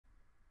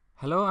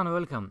Hello and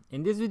welcome.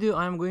 In this video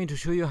I am going to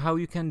show you how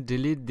you can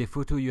delete the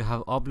photo you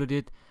have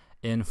uploaded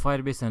in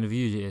Firebase and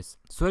Vuejs.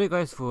 Sorry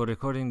guys for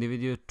recording the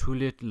video too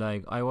late,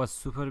 like I was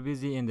super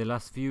busy in the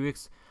last few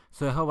weeks,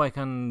 so I hope I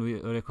can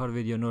record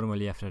video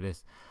normally after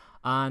this.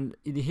 And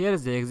here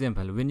is the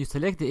example. When you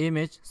select the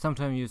image,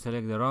 sometimes you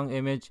select the wrong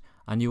image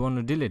and you want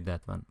to delete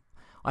that one.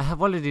 I have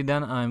already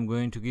done. I'm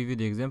going to give you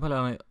the example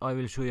and I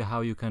will show you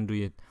how you can do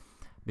it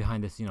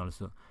behind the scene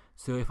also.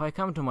 So if I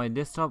come to my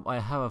desktop, I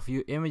have a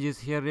few images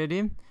here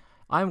ready.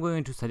 I'm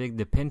going to select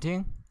the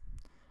painting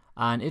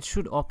and it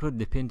should upload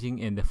the painting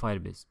in the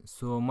Firebase.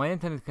 So my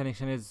internet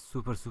connection is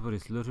super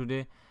slow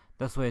today,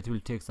 that's why it will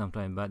take some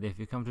time. But if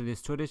you come to the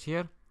storage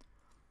here,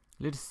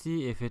 let's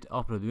see if it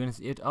uploads. When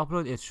it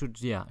uploads, it should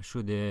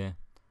show the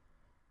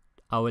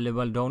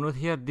available download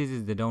here. This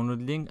is the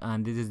download link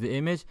and this is the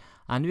image,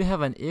 and we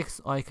have an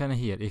X icon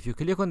here. If you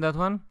click on that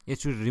one, it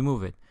should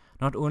remove it,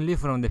 not only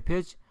from the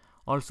page,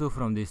 also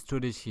from the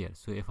storage here.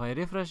 So if I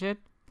refresh it,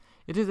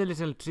 it is a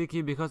little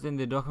tricky because in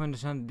the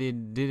documentation they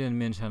didn't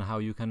mention how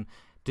you can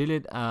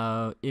delete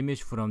an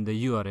image from the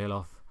URL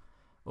of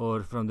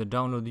or from the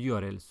download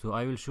URL. So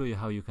I will show you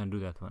how you can do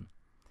that one.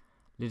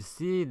 Let's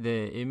see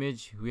the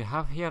image we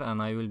have here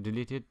and I will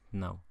delete it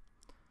now.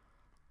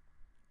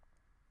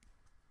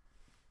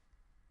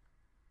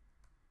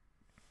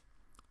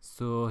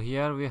 So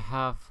here we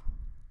have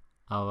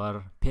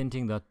our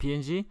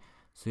painting.png.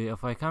 So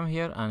if I come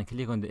here and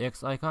click on the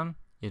X icon,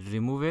 it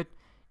remove it.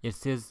 It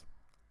says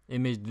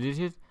image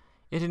deleted.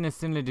 It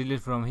instantly delete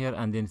from here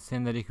and then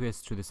send the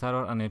request to the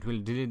server, and it will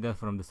delete that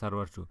from the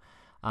server too.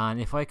 And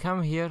if I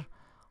come here,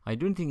 I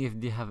don't think if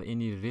they have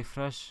any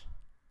refresh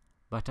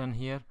button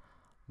here,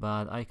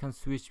 but I can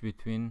switch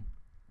between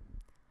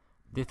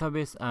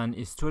database and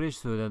storage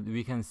so that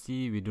we can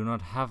see we do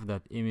not have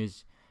that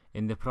image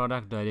in the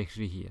product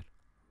directory here.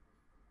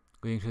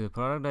 Going to the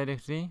product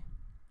directory,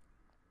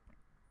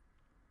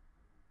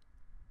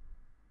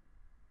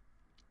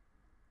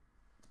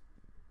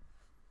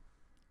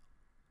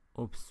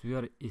 oops, we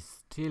are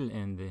still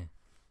in the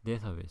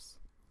database.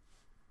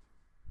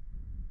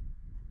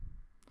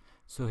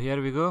 So here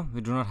we go,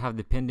 we do not have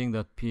the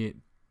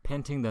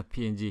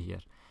painting.png here.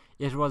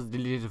 It was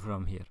deleted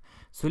from here.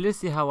 So let's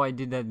see how I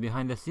did that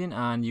behind the scene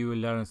and you will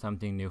learn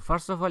something new.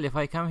 First of all, if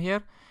I come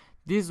here,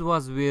 this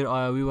was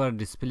where we were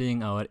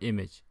displaying our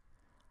image.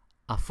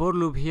 A for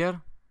loop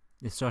here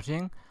is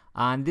starting,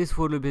 and this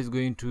for loop is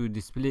going to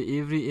display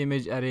every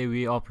image array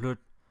we upload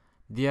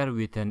there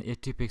with an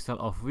 80 pixel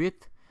of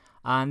width.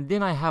 And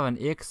then I have an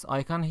X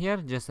icon here,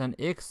 just an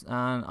X,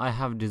 and I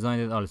have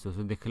designed it also.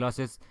 So the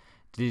classes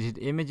deleted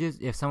images,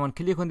 if someone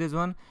click on this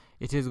one,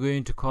 it is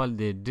going to call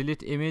the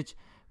delete image.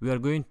 We are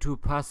going to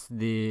pass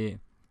the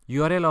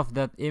URL of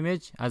that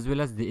image as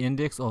well as the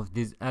index of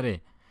this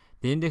array.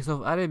 The index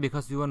of array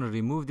because we want to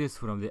remove this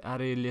from the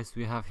array list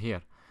we have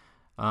here.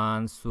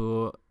 And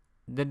so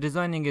the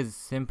designing is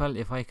simple.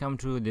 If I come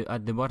to the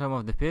at the bottom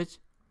of the page,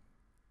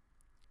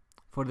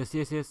 for the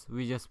CSS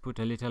we just put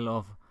a little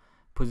of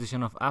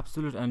position of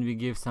absolute and we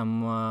give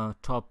some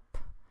top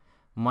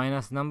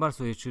minus number,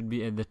 so it should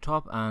be at the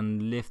top,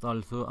 and left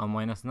also a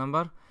minus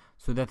number.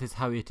 So that is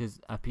how it is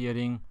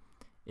appearing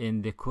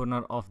in the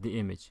corner of the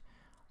image.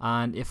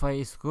 And if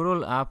I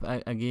scroll up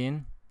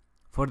again,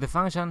 for the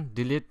function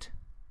delete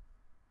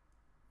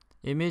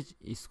image,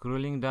 is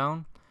scrolling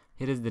down,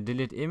 here is the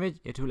delete image.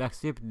 It will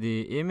accept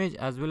the image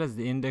as well as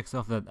the index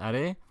of that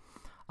array,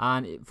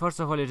 and first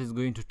of all it is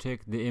going to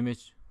take the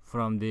image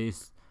from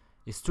this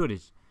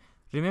storage.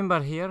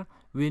 Remember here,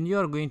 when you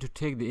are going to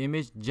take the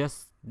image,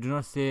 just do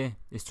not say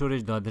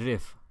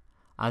storage.ref,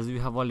 as we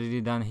have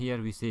already done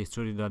here. We say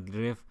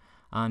storage.ref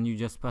and you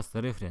just pass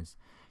the reference.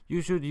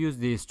 You should use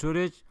the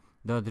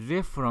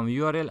storage.ref from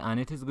URL, and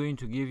it is going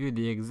to give you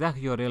the exact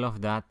URL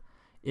of that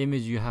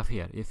image you have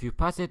here. If you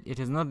pass it, it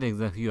is not the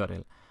exact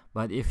URL,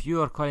 but if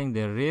you are calling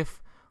the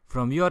ref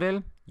from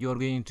URL, you are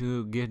going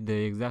to get the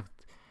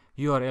exact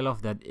URL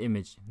of that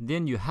image.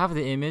 Then you have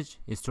the image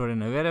stored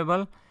in a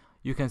variable.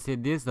 You can say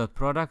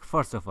this.product.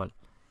 First of all,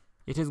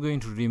 it is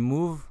going to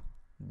remove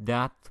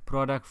that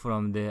product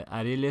from the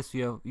array list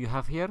you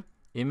have here.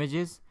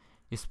 Images,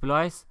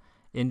 splice,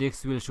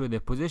 index will show the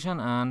position,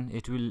 and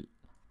it will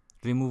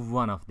remove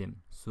one of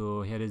them.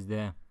 So here is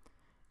the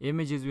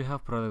images we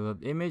have,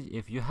 product.image.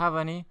 If you have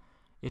any,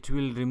 it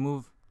will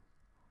remove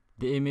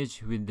the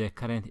image with the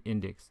current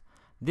index.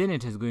 Then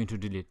it is going to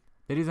delete.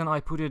 The reason I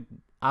put it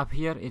up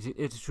here,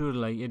 it should,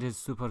 like, it is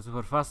super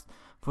fast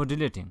for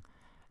deleting.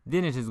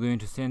 Then it is going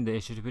to send the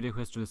HTTP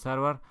request to the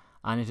server,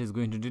 and it is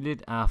going to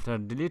delete. After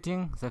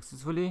deleting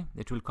successfully,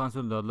 it will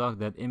console.log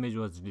that image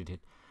was deleted.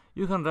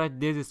 You can write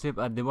this step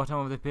at the bottom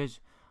of the page,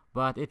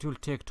 but it will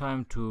take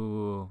time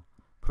to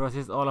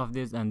process all of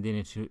this, and then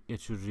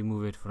it should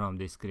remove it from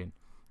the screen.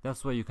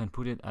 That's why you can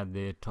put it at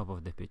the top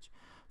of the page.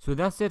 So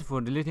that's it for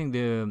deleting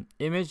the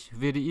image.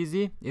 Very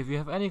easy. If you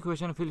have any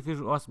question, feel free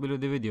to ask below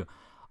the video.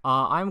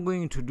 I'm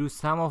going to do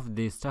some of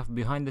the stuff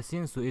behind the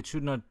scenes, so it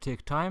should not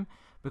take time.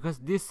 because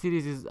this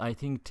series is, I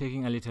think,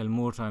 taking a little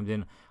more time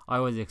than I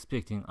was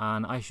expecting,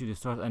 and I should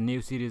start a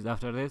new series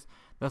after this.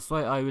 That's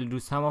why I will do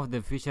some of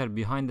the feature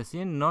behind the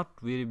scene, not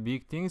very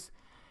big things.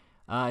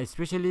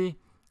 Especially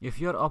if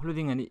you're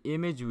uploading an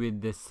image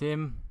with the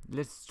same,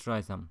 let's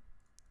try some,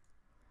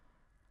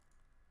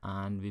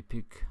 and we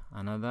pick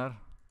another,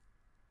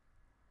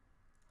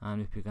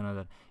 and we pick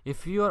another.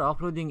 If you are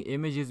uploading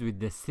images with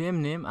the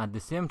same name at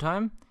the same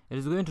time, it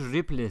is going to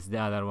replace the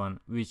other one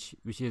which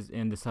is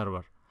in the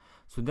server.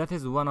 So that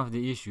is one of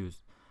the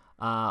issues.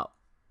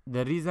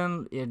 The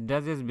reason it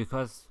does is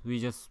because we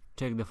just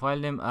take the file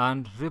name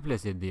and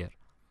replace it there.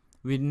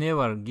 We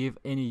never give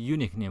any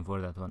unique name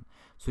for that one,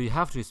 so you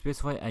have to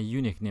specify a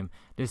unique name.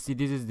 Let's see,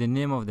 this is the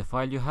name of the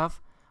file you have,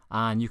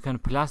 and you can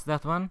plus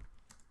that one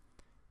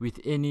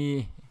with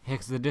any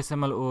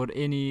hexadecimal or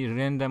any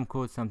random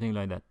code, something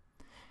like that.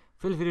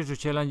 Feel free to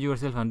challenge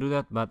yourself and do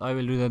that, but I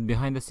will do that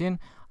behind the scene,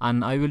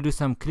 and I will do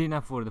some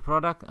cleanup for the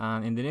product,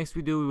 and in the next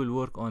video we will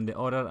work on the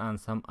order and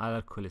some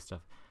other cool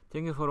stuff.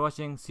 Thank you for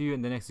watching. See you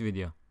in the next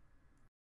video.